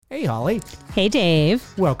Hey, Holly. Hey, Dave.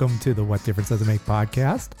 Welcome to the What Difference Does It Make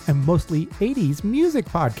podcast, a mostly 80s music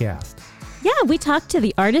podcast. Yeah, we talked to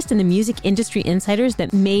the artists and the music industry insiders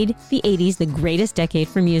that made the 80s the greatest decade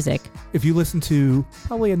for music. If you listen to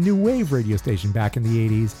probably a new wave radio station back in the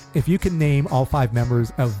 80s, if you can name all 5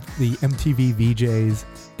 members of the MTV VJs,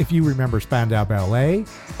 if you remember Spandau Ballet,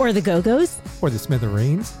 Or the Go-Go's, or the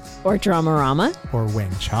Smithereens, or Dramarama, or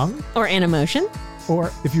Wang Chung, or Animotion.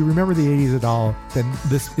 or if you remember the 80s at all, then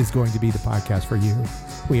this is going to be the podcast for you.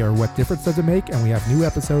 We are What Difference Does It Make, and we have new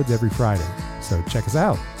episodes every Friday. So check us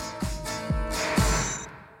out.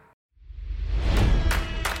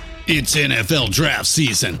 It's NFL draft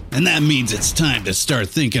season, and that means it's time to start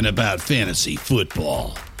thinking about fantasy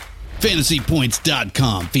football.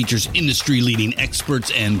 FantasyPoints.com features industry-leading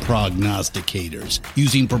experts and prognosticators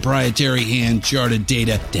using proprietary hand-charted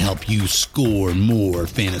data to help you score more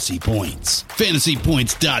fantasy points.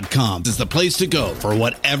 FantasyPoints.com is the place to go for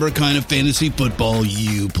whatever kind of fantasy football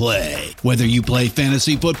you play. Whether you play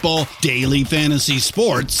fantasy football, daily fantasy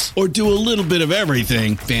sports, or do a little bit of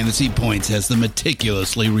everything, Fantasy Points has the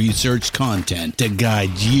meticulously researched content to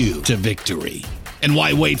guide you to victory. And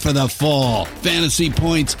why wait for the fall? Fantasy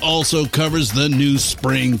Points also covers the new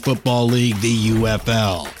spring football league, the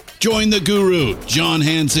UFL. Join the guru, John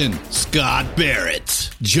Hansen, Scott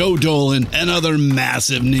Barrett, Joe Dolan, and other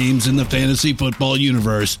massive names in the fantasy football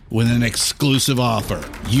universe with an exclusive offer.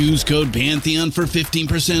 Use code Pantheon for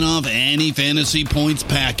 15% off any Fantasy Points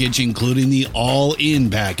package, including the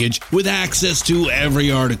all-in package, with access to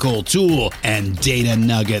every article, tool, and data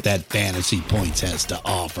nugget that Fantasy Points has to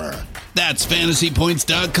offer. That's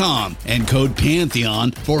FantasyPoints.com and code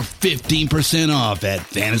Pantheon for 15% off at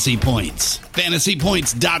Fantasy Points.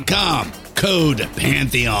 FantasyPoints.com, code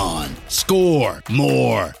Pantheon. Score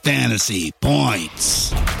more fantasy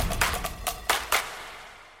points.